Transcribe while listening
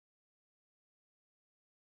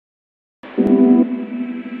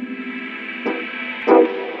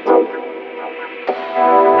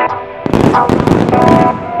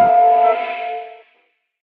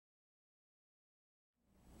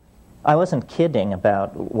I wasn't kidding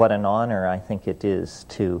about what an honor I think it is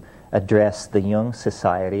to address the Jung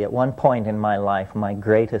Society. At one point in my life, my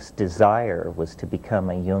greatest desire was to become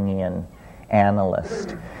a Jungian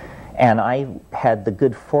analyst. And I had the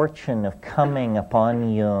good fortune of coming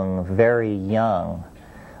upon Jung very young.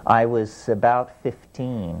 I was about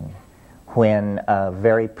 15 when a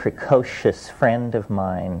very precocious friend of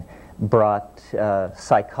mine brought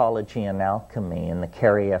Psychology and Alchemy in the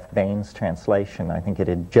Carrie F. Baines translation. I think it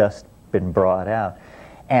had just been brought out.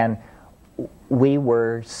 And we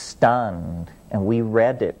were stunned, and we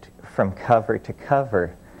read it from cover to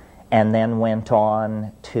cover, and then went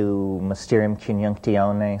on to Mysterium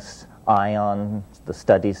Conjunctiones, Ion, the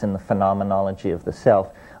studies in the phenomenology of the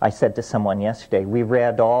self. I said to someone yesterday, we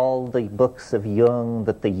read all the books of Jung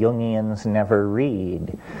that the Jungians never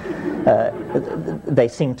read. They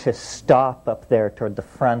seem to stop up there toward the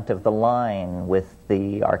front of the line with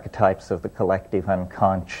the archetypes of the collective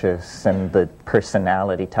unconscious and the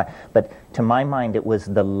personality type. But to my mind, it was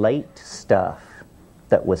the late stuff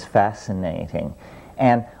that was fascinating.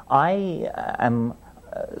 And I am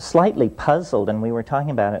slightly puzzled, and we were talking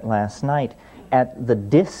about it last night, at the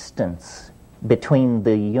distance between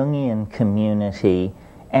the Jungian community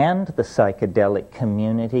and the psychedelic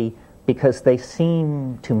community, because they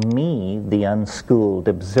seem to me, the unschooled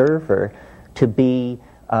observer, to be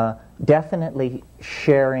definitely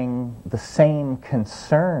sharing the same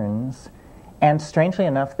concerns, and strangely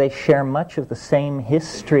enough, they share much of the same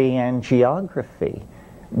history and geography.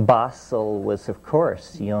 Basel was, of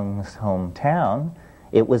course, Jung's hometown.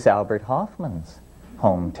 It was Albert Hoffman's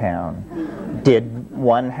hometown. Did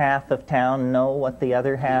one half of town know what the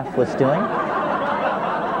other half was doing?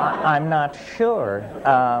 I'm not sure.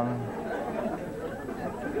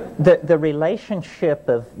 The relationship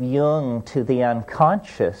of Jung to the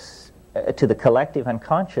unconscious, to the collective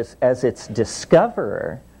unconscious as its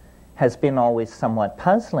discoverer, has been always somewhat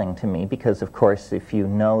puzzling to me, because, of course, if you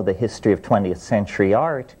know the history of 20th century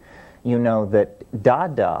art, you know that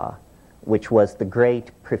Dada, which was the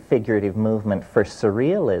great prefigurative movement for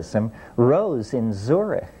surrealism, rose in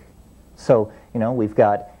Zurich. So, you know, we've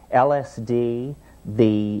got LSD,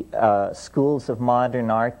 the schools of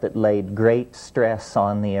modern art that laid great stress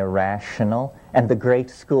on the irrational, and the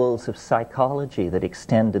great schools of psychology that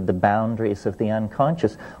extended the boundaries of the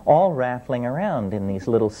unconscious, all rattling around in these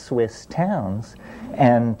little Swiss towns.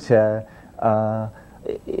 And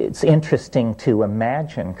it's interesting to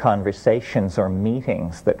imagine conversations or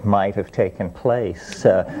meetings that might have taken place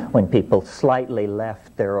when people slightly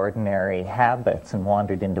left their ordinary habits and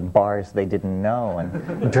wandered into bars they didn't know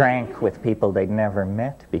and drank with people they'd never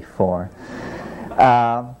met before.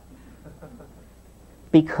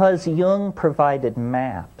 Because Jung provided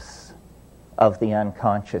maps of the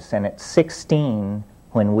unconscious, and at 16,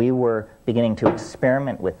 when we were beginning to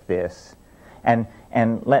experiment with this, and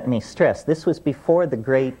let me stress, this was before the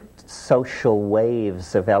great social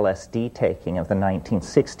waves of LSD taking of the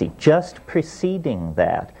 1960s. Just preceding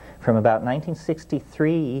that, from about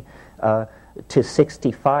 1963 to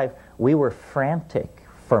 65, we were frantic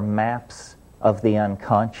for maps of the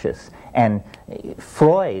unconscious. And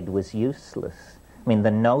Freud was useless. I mean,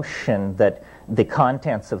 the notion that the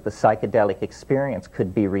contents of the psychedelic experience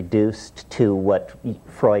could be reduced to what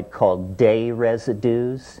Freud called day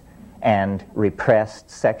residues, and repressed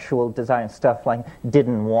sexual desire and stuff like that,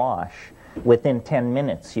 didn't wash. Within 10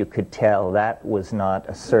 minutes you could tell that was not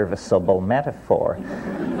a serviceable metaphor.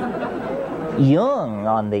 Jung,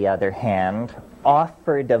 on the other hand,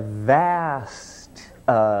 offered a vast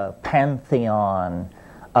pantheon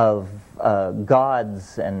of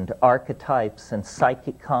gods and archetypes and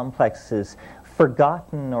psychic complexes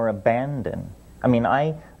forgotten or abandoned. I mean,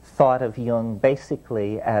 I thought of Jung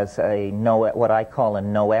basically as what I call a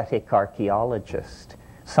noetic archaeologist,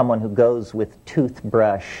 someone who goes with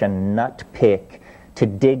toothbrush and nut pick to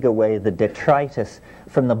dig away the detritus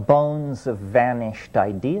from the bones of vanished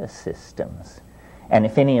idea systems. And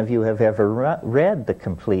if any of you have ever read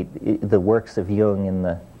the works of Jung in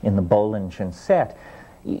the Bollingen set,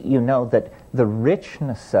 you know that the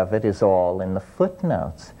richness of it is all in the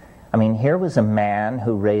footnotes. I mean, here was a man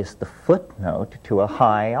who raised the footnote to a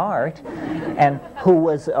high art and who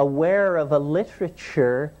was aware of a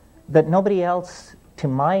literature that nobody else, to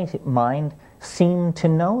my mind, seemed to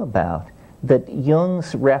know about. That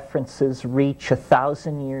Jung's references reach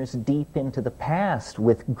 1,000 years deep into the past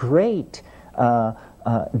with great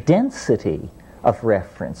density of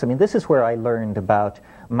reference. I mean, this is where I learned about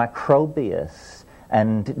Macrobius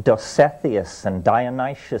and Dositheus and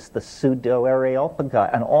Dionysius, the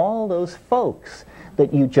pseudo-Areopagus, and all those folks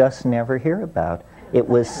that you just never hear about. It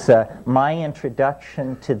was my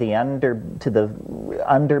introduction to the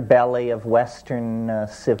underbelly of Western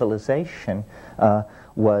civilization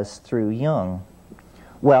was through Jung.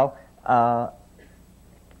 Well,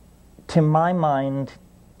 to my mind,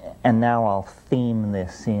 and now I'll theme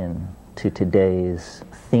this in to today's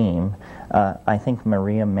theme, I think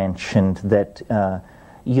Maria mentioned that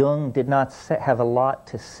Jung did not have a lot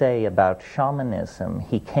to say about shamanism.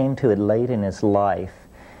 He came to it late in his life,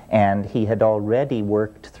 and he had already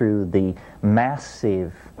worked through the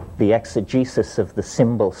exegesis of the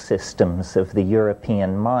symbol systems of the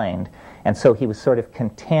European mind, and so he was sort of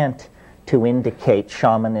content to indicate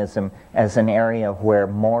shamanism as an area where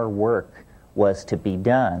more work was to be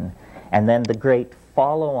done. And then the great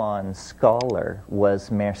follow-on scholar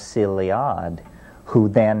was Myers-Briggs, who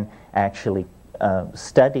then actually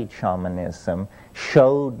studied shamanism,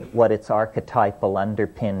 showed what its archetypal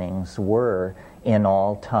underpinnings were in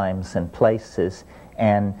all times and places,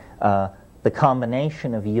 and the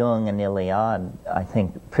combination of Jung and Iliad, I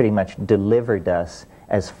think, pretty much delivered us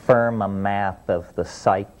as firm a map of the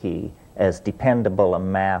psyche, as dependable a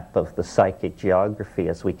map of the psychic geography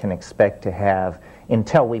as we can expect to have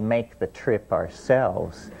until we make the trip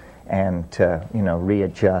ourselves and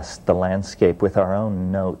readjust the landscape with our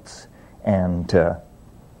own notes and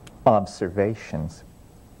observations.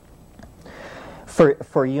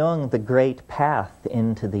 For Jung, the great path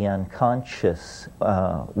into the unconscious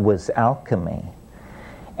was alchemy.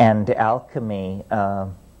 And alchemy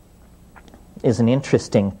is an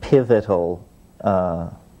interesting pivotal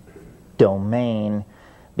domain,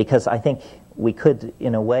 because I think we could,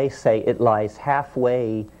 in a way, say it lies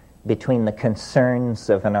halfway between the concerns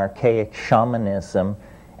of an archaic shamanism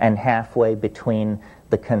and halfway between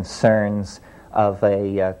the concerns of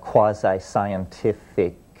a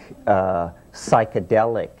quasi-scientific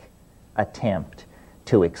psychedelic attempt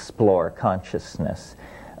to explore consciousness.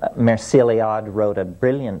 Myers-Briggs wrote a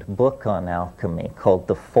brilliant book on alchemy called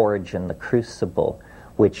The Forge and the Crucible,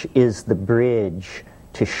 which is the bridge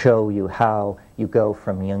to show you how you go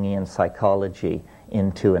from Jungian psychology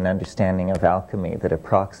into an understanding of alchemy that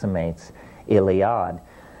approximates Iliad.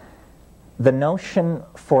 The notion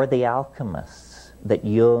for the alchemists that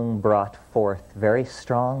Jung brought forth very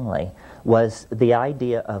strongly was the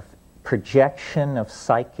idea of projection of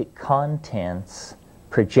psychic contents,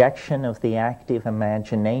 projection of the active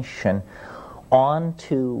imagination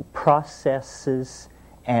onto processes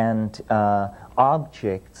and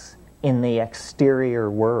objects in the exterior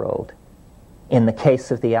world. In the case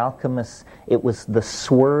of the alchemists, it was the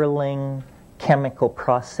swirling chemical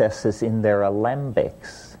processes in their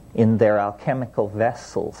alembics, in their alchemical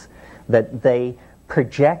vessels, that they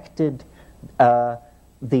projected the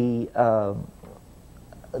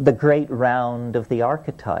great round of the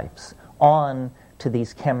archetypes on to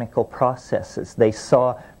these chemical processes. They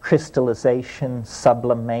saw crystallization,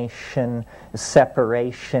 sublimation,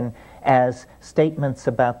 separation as statements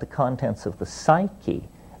about the contents of the psyche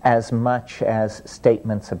as much as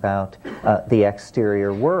statements about the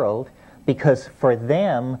exterior world, because for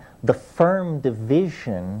them the firm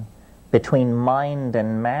division between mind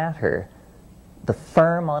and matter, the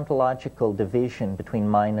firm ontological division between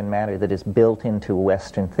mind and matter that is built into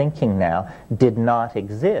Western thinking now, did not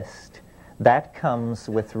exist. That comes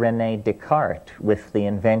with René Descartes, with the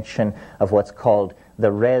invention of what's called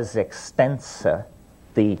the res extensa,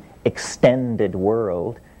 the extended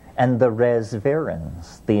world, and the res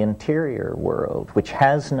verens, the interior world, which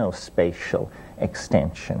has no spatial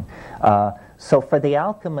extension. So for the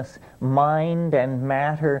alchemists, mind and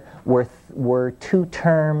matter were two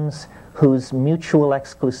terms whose mutual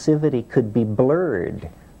exclusivity could be blurred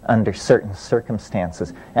under certain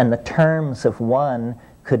circumstances, and the terms of one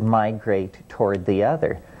could migrate toward the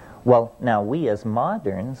other. Well, now we as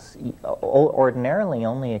moderns ordinarily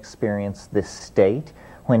only experience this state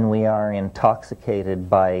when we are intoxicated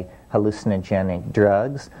by hallucinogenic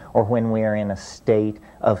drugs, or when we are in a state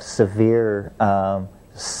of severe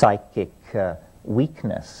psychic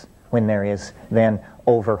weakness, when there is then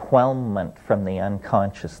overwhelmment from the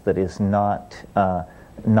unconscious that is not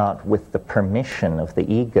with the permission of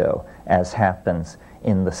the ego, as happens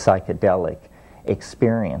in the psychedelic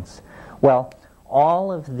experience. Well,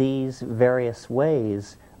 all of these various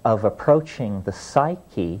ways of approaching the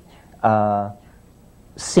psyche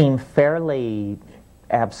seem fairly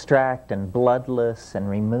abstract and bloodless and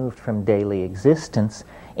removed from daily existence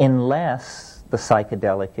unless the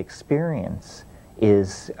psychedelic experience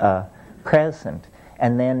is present.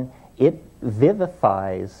 And then it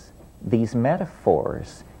vivifies these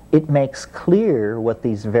metaphors. It makes clear what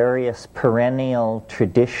these various perennial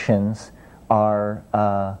traditions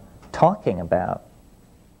are talking about.